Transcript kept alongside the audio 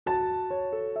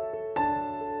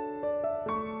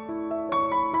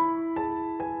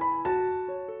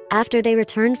After they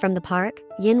returned from the park,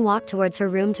 Yin walked towards her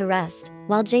room to rest,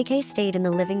 while JK stayed in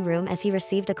the living room as he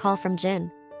received a call from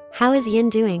Jin. How is Yin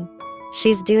doing?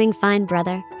 She's doing fine,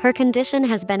 brother. Her condition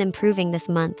has been improving this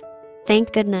month.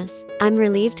 Thank goodness. I'm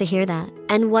relieved to hear that.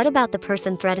 And what about the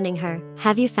person threatening her?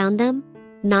 Have you found them?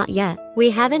 Not yet.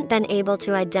 We haven't been able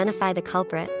to identify the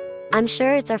culprit. I'm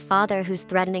sure it's our father who's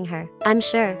threatening her. I'm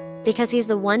sure, because he's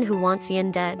the one who wants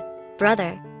Yin dead.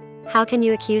 Brother, how can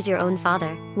you accuse your own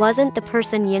father? Wasn't the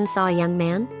person Yin saw a young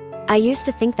man? I used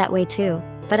to think that way too,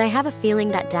 but I have a feeling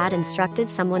that dad instructed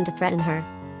someone to threaten her.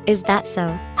 Is that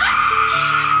so?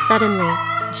 Suddenly,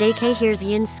 JK hears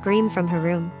Yin scream from her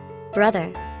room.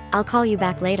 Brother, I'll call you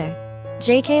back later.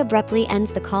 JK abruptly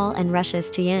ends the call and rushes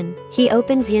to Yin. He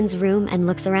opens Yin's room and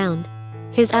looks around.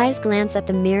 His eyes glance at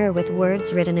the mirror with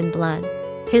words written in blood.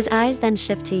 His eyes then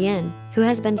shift to Yin, who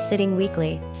has been sitting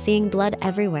weakly, seeing blood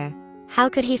everywhere. How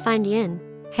could he find Yin?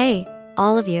 Hey,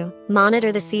 all of you,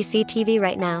 monitor the CCTV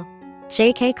right now.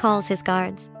 JK calls his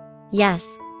guards. Yes,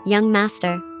 young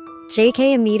master.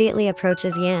 JK immediately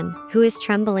approaches Yin, who is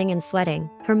trembling and sweating,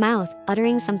 her mouth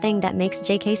uttering something that makes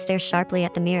JK stare sharply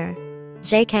at the mirror.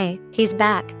 JK, he's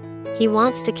back. He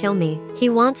wants to kill me. He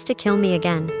wants to kill me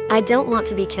again. I don't want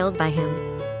to be killed by him.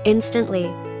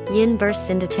 Instantly, Yin bursts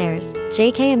into tears.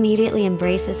 JK immediately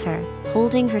embraces her,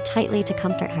 holding her tightly to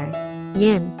comfort her.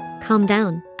 Yin, calm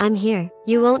down. I'm here.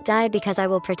 You won't die because I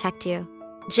will protect you.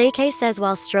 JK says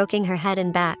while stroking her head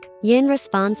and back. Yin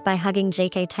responds by hugging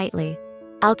JK tightly.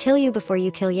 I'll kill you before you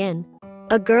kill Yin.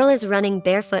 A girl is running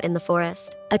barefoot in the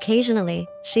forest. Occasionally,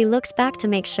 she looks back to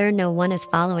make sure no one is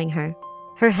following her.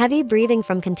 Her heavy breathing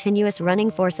from continuous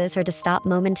running forces her to stop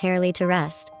momentarily to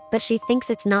rest, but she thinks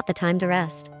it's not the time to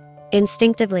rest.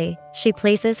 Instinctively, she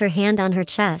places her hand on her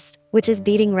chest, which is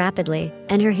beating rapidly,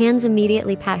 and her hands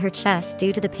immediately pat her chest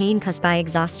due to the pain caused by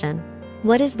exhaustion.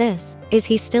 What is this? Is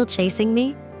he still chasing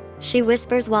me? She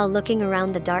whispers while looking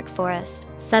around the dark forest.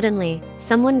 Suddenly,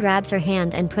 someone grabs her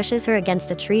hand and pushes her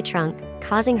against a tree trunk,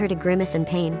 causing her to grimace in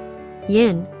pain.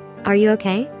 Yin, are you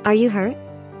okay? Are you hurt?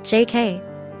 JK,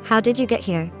 how did you get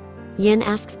here? Yin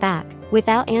asks back.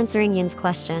 Without answering Yin's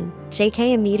question,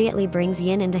 JK immediately brings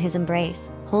Yin into his embrace,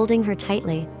 holding her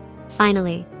tightly.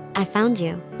 Finally, I found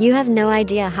you. You have no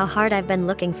idea how hard I've been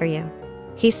looking for you,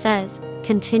 he says,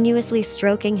 continuously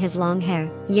stroking his long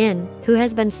hair. Yin, who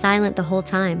has been silent the whole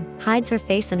time, hides her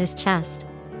face in his chest.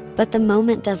 But the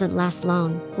moment doesn't last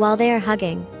long. While they are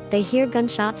hugging, they hear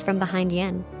gunshots from behind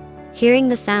Yin. Hearing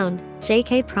the sound,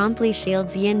 JK promptly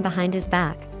shields Yin behind his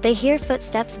back. They hear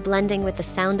footsteps blending with the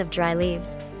sound of dry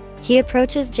leaves. He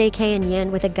approaches JK and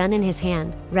Yin with a gun in his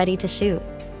hand, ready to shoot.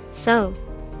 So,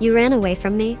 you ran away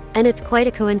from me? And it's quite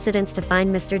a coincidence to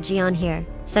find Mr. Jian here,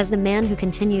 says the man who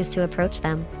continues to approach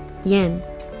them. Yin,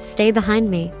 stay behind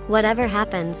me. Whatever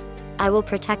happens, I will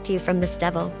protect you from this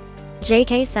devil,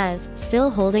 JK says, still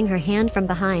holding her hand from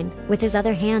behind, with his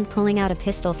other hand pulling out a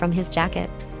pistol from his jacket.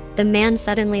 The man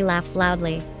suddenly laughs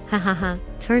loudly. Ha ha ha,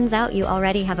 turns out you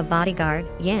already have a bodyguard,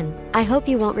 Yin. I hope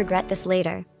you won't regret this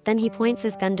later. Then he points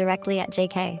his gun directly at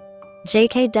JK.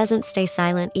 JK doesn't stay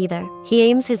silent either. He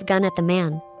aims his gun at the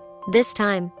man. This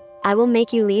time, I will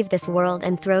make you leave this world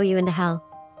and throw you into hell,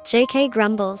 JK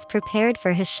grumbles, prepared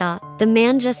for his shot. The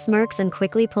man just smirks and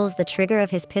quickly pulls the trigger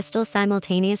of his pistol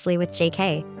simultaneously with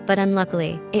JK, but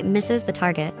unluckily, it misses the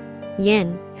target.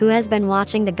 Yin, who has been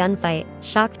watching the gunfight,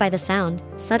 shocked by the sound,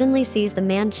 suddenly sees the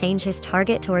man change his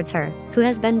target towards her, who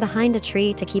has been behind a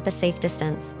tree to keep a safe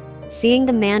distance. Seeing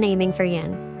the man aiming for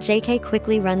Yin, JK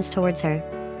quickly runs towards her.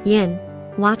 Yin,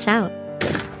 watch out.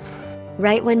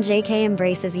 Right when JK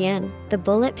embraces Yin, the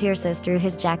bullet pierces through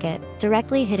his jacket,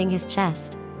 directly hitting his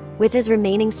chest. With his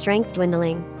remaining strength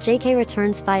dwindling, JK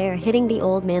returns fire, hitting the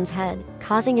old man's head,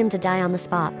 causing him to die on the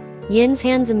spot. Yin's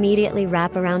hands immediately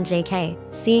wrap around JK,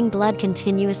 seeing blood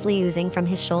continuously oozing from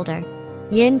his shoulder.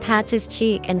 Yin pats his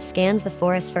cheek and scans the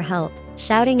forest for help,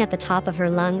 shouting at the top of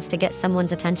her lungs to get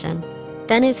someone's attention.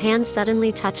 Then his hand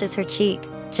suddenly touches her cheek,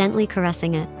 gently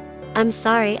caressing it. I'm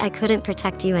sorry I couldn't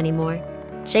protect you anymore.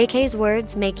 JK's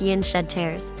words make Yin shed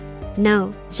tears.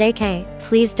 No, JK,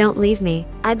 please don't leave me.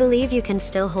 I believe you can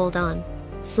still hold on.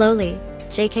 Slowly,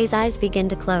 JK's eyes begin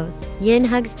to close. Yin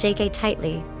hugs JK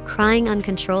tightly, crying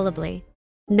uncontrollably.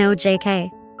 No, JK.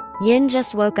 Yin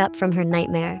just woke up from her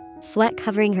nightmare, sweat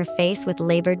covering her face with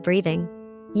labored breathing.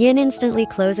 Yin instantly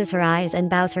closes her eyes and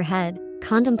bows her head,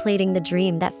 contemplating the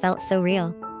dream that felt so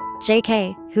real.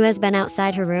 JK, who has been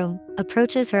outside her room,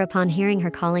 approaches her upon hearing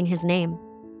her calling his name.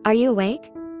 Are you awake?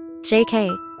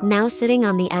 JK, now sitting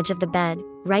on the edge of the bed,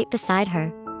 right beside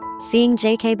her. Seeing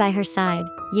JK by her side,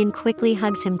 Yin quickly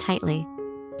hugs him tightly.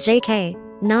 JK,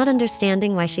 not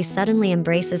understanding why she suddenly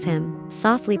embraces him,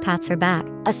 softly pats her back.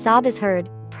 A sob is heard,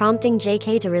 prompting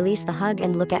JK to release the hug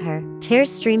and look at her.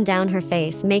 Tears stream down her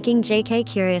face, making JK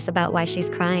curious about why she's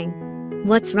crying.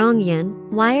 What's wrong, Yin?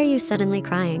 Why are you suddenly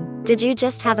crying? Did you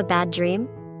just have a bad dream?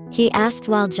 He asked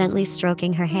while gently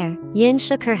stroking her hair. Yin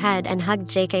shook her head and hugged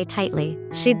JK tightly.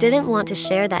 She didn't want to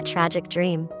share that tragic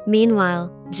dream.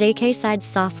 Meanwhile, JK sighed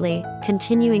softly,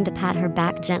 continuing to pat her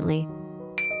back gently.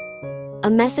 A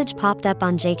message popped up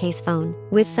on JK's phone.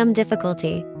 With some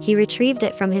difficulty, he retrieved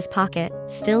it from his pocket,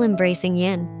 still embracing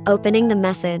Yin. Opening the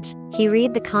message, he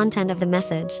read the content of the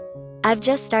message. I've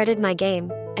just started my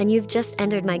game, and you've just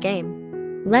entered my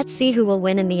game. Let's see who will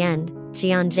win in the end,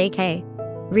 Jian JK.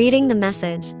 Reading the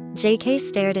message, JK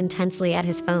stared intensely at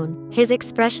his phone. His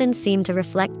expression seemed to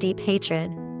reflect deep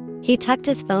hatred. He tucked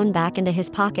his phone back into his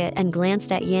pocket and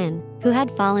glanced at Yin, who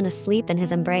had fallen asleep in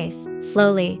his embrace.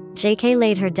 Slowly, JK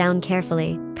laid her down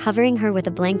carefully, covering her with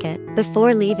a blanket.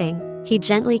 Before leaving, he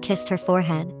gently kissed her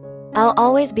forehead. I'll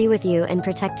always be with you and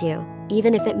protect you,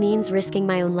 even if it means risking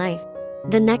my own life.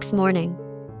 The next morning,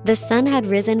 the sun had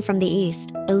risen from the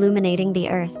east, illuminating the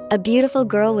earth. A beautiful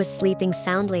girl was sleeping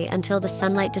soundly until the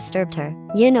sunlight disturbed her.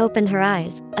 Yin opened her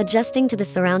eyes, adjusting to the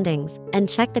surroundings, and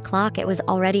checked the clock. It was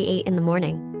already 8 in the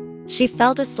morning. She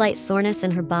felt a slight soreness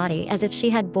in her body as if she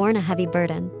had borne a heavy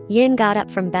burden. Yin got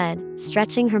up from bed,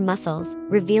 stretching her muscles,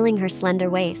 revealing her slender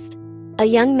waist. A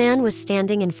young man was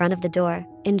standing in front of the door,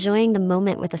 enjoying the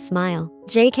moment with a smile.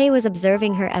 JK was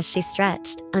observing her as she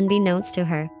stretched, unbeknownst to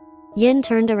her. Yin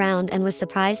turned around and was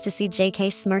surprised to see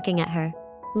JK smirking at her.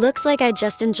 Looks like I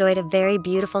just enjoyed a very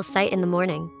beautiful sight in the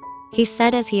morning, he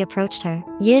said as he approached her.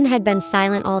 Yin had been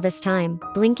silent all this time,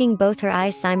 blinking both her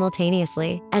eyes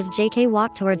simultaneously, as JK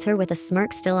walked towards her with a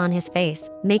smirk still on his face,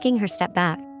 making her step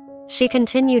back. She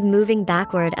continued moving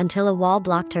backward until a wall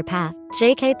blocked her path.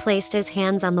 JK placed his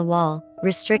hands on the wall,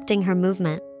 restricting her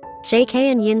movement. JK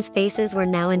and Yin's faces were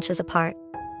now inches apart.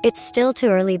 It's still too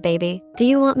early, baby. Do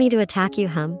you want me to attack you,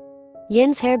 hum?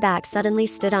 Yin's hair back suddenly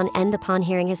stood on end upon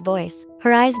hearing his voice.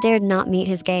 Her eyes dared not meet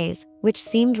his gaze, which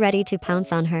seemed ready to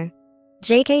pounce on her.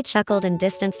 JK chuckled and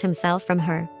distanced himself from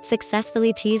her,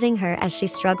 successfully teasing her as she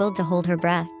struggled to hold her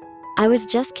breath. I was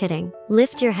just kidding.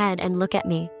 Lift your head and look at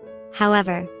me.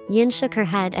 However, Yin shook her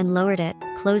head and lowered it,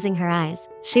 closing her eyes.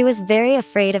 She was very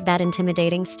afraid of that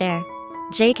intimidating stare.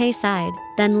 JK sighed,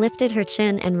 then lifted her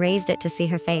chin and raised it to see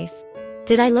her face.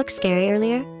 Did I look scary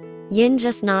earlier? Yin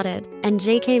just nodded, and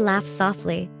JK laughed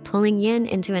softly, pulling Yin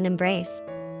into an embrace.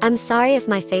 I'm sorry if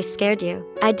my face scared you.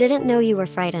 I didn't know you were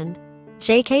frightened,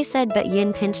 JK said, but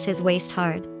Yin pinched his waist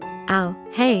hard. Ow,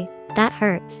 hey, that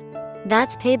hurts.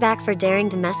 That's payback for daring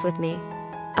to mess with me.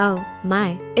 Oh,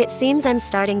 my. It seems I'm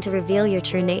starting to reveal your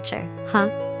true nature, huh?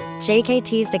 JK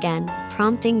teased again,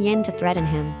 prompting Yin to threaten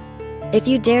him. If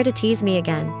you dare to tease me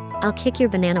again, I'll kick your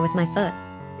banana with my foot,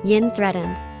 Yin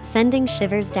threatened, sending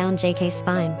shivers down JK's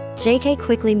spine. JK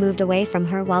quickly moved away from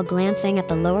her while glancing at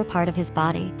the lower part of his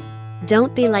body.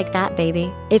 Don't be like that,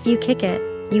 baby. If you kick it,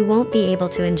 you won't be able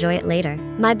to enjoy it later.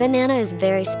 My banana is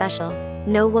very special.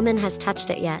 No woman has touched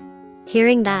it yet.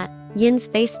 Hearing that, Yin's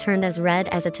face turned as red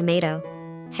as a tomato.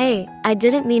 Hey, I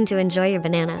didn't mean to enjoy your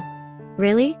banana.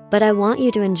 Really? But I want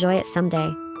you to enjoy it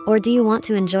someday. Or do you want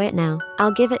to enjoy it now?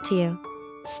 I'll give it to you.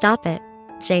 Stop it,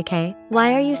 JK.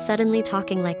 Why are you suddenly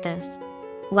talking like this?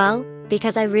 Well,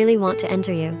 because I really want to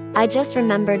enter you. I just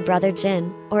remembered brother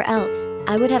Jin, or else,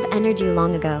 I would have entered you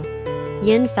long ago.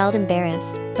 Yin felt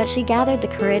embarrassed, but she gathered the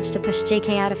courage to push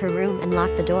JK out of her room and lock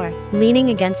the door.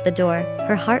 Leaning against the door,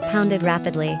 her heart pounded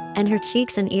rapidly, and her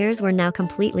cheeks and ears were now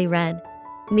completely red.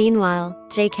 Meanwhile,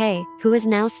 JK, who was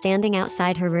now standing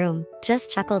outside her room,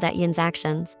 just chuckled at Yin's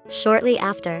actions. Shortly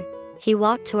after, he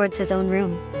walked towards his own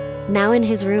room. Now in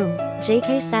his room,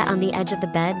 JK sat on the edge of the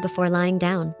bed before lying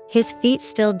down. His feet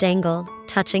still dangled,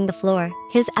 touching the floor.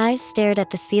 His eyes stared at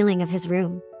the ceiling of his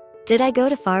room. Did I go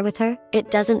too far with her?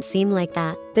 It doesn't seem like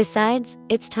that. Besides,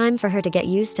 it's time for her to get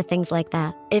used to things like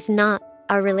that. If not,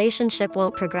 our relationship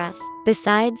won't progress.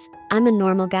 Besides, I'm a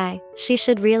normal guy. She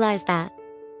should realize that.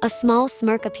 A small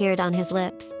smirk appeared on his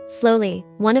lips. Slowly,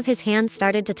 one of his hands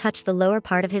started to touch the lower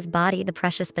part of his body, the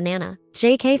precious banana.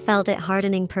 JK felt it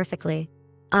hardening perfectly.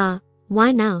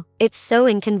 Why now? It's so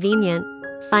inconvenient.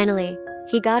 Finally,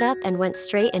 he got up and went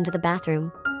straight into the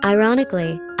bathroom.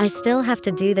 Ironically, I still have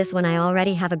to do this when I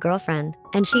already have a girlfriend,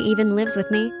 and she even lives with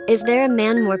me. Is there a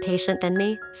man more patient than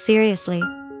me? Seriously.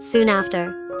 Soon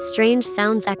after, strange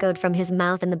sounds echoed from his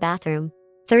mouth in the bathroom.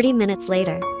 30 minutes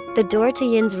later, the door to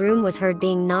Yin's room was heard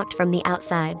being knocked from the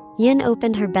outside. Yin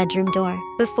opened her bedroom door.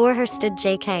 Before her stood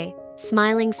JK,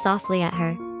 smiling softly at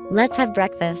her. Let's have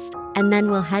breakfast, and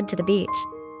then we'll head to the beach.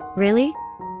 Really?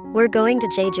 We're going to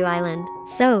Jeju Island.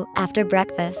 So, after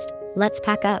breakfast, let's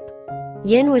pack up.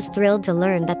 Yin was thrilled to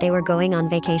learn that they were going on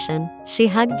vacation. She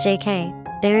hugged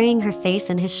JK, burying her face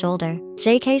in his shoulder.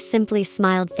 JK simply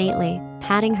smiled faintly,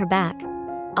 patting her back.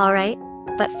 Alright,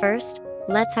 but first,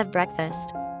 let's have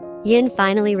breakfast. Yin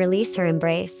finally released her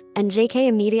embrace, and JK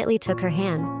immediately took her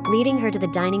hand, leading her to the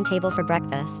dining table for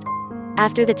breakfast.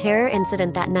 After the terror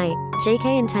incident that night,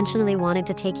 JK intentionally wanted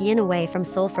to take Yin away from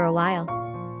Seoul for a while.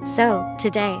 So,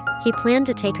 today, he planned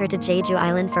to take her to Jeju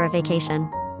Island for a vacation.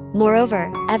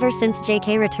 Moreover, ever since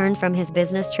JK returned from his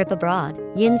business trip abroad,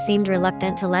 Yin seemed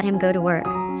reluctant to let him go to work,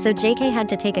 so JK had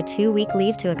to take a 2-week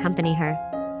leave to accompany her.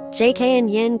 JK and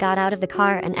Yin got out of the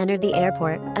car and entered the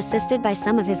airport, assisted by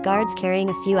some of his guards carrying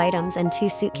a few items and 2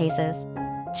 suitcases.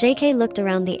 JK looked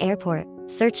around the airport,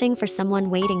 searching for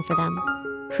someone waiting for them.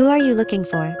 Who are you looking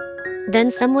for? Then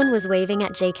someone was waving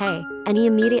at JK, and he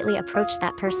immediately approached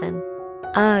that person.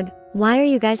 Ugh, why are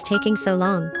you guys taking so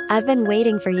long? I've been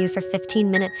waiting for you for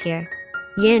 15 minutes here.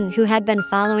 Yin, who had been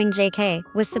following JK,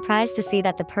 was surprised to see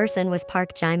that the person was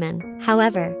Park Jaemin.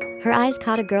 However, her eyes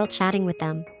caught a girl chatting with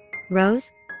them. Rose?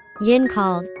 Yin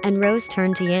called, and Rose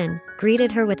turned to Yin,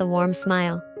 greeted her with a warm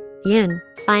smile. Yin,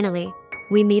 finally,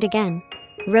 we meet again.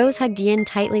 Rose hugged Yin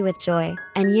tightly with joy,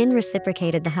 and Yin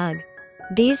reciprocated the hug.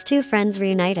 These two friends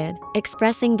reunited,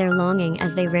 expressing their longing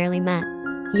as they rarely met.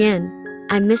 Yin,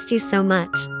 I missed you so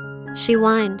much. She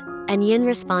whined, and Yin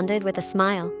responded with a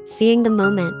smile. Seeing the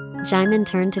moment, Jaemin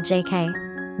turned to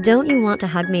JK. Don't you want to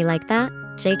hug me like that,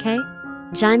 JK?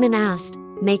 Jaemin asked,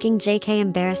 making JK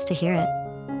embarrassed to hear it.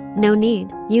 No need,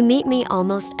 you meet me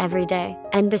almost every day,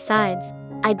 and besides,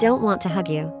 I don't want to hug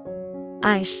you.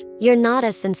 Aish, you're not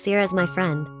as sincere as my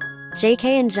friend. JK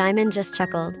and Jaemin just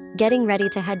chuckled, getting ready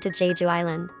to head to Jeju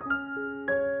Island.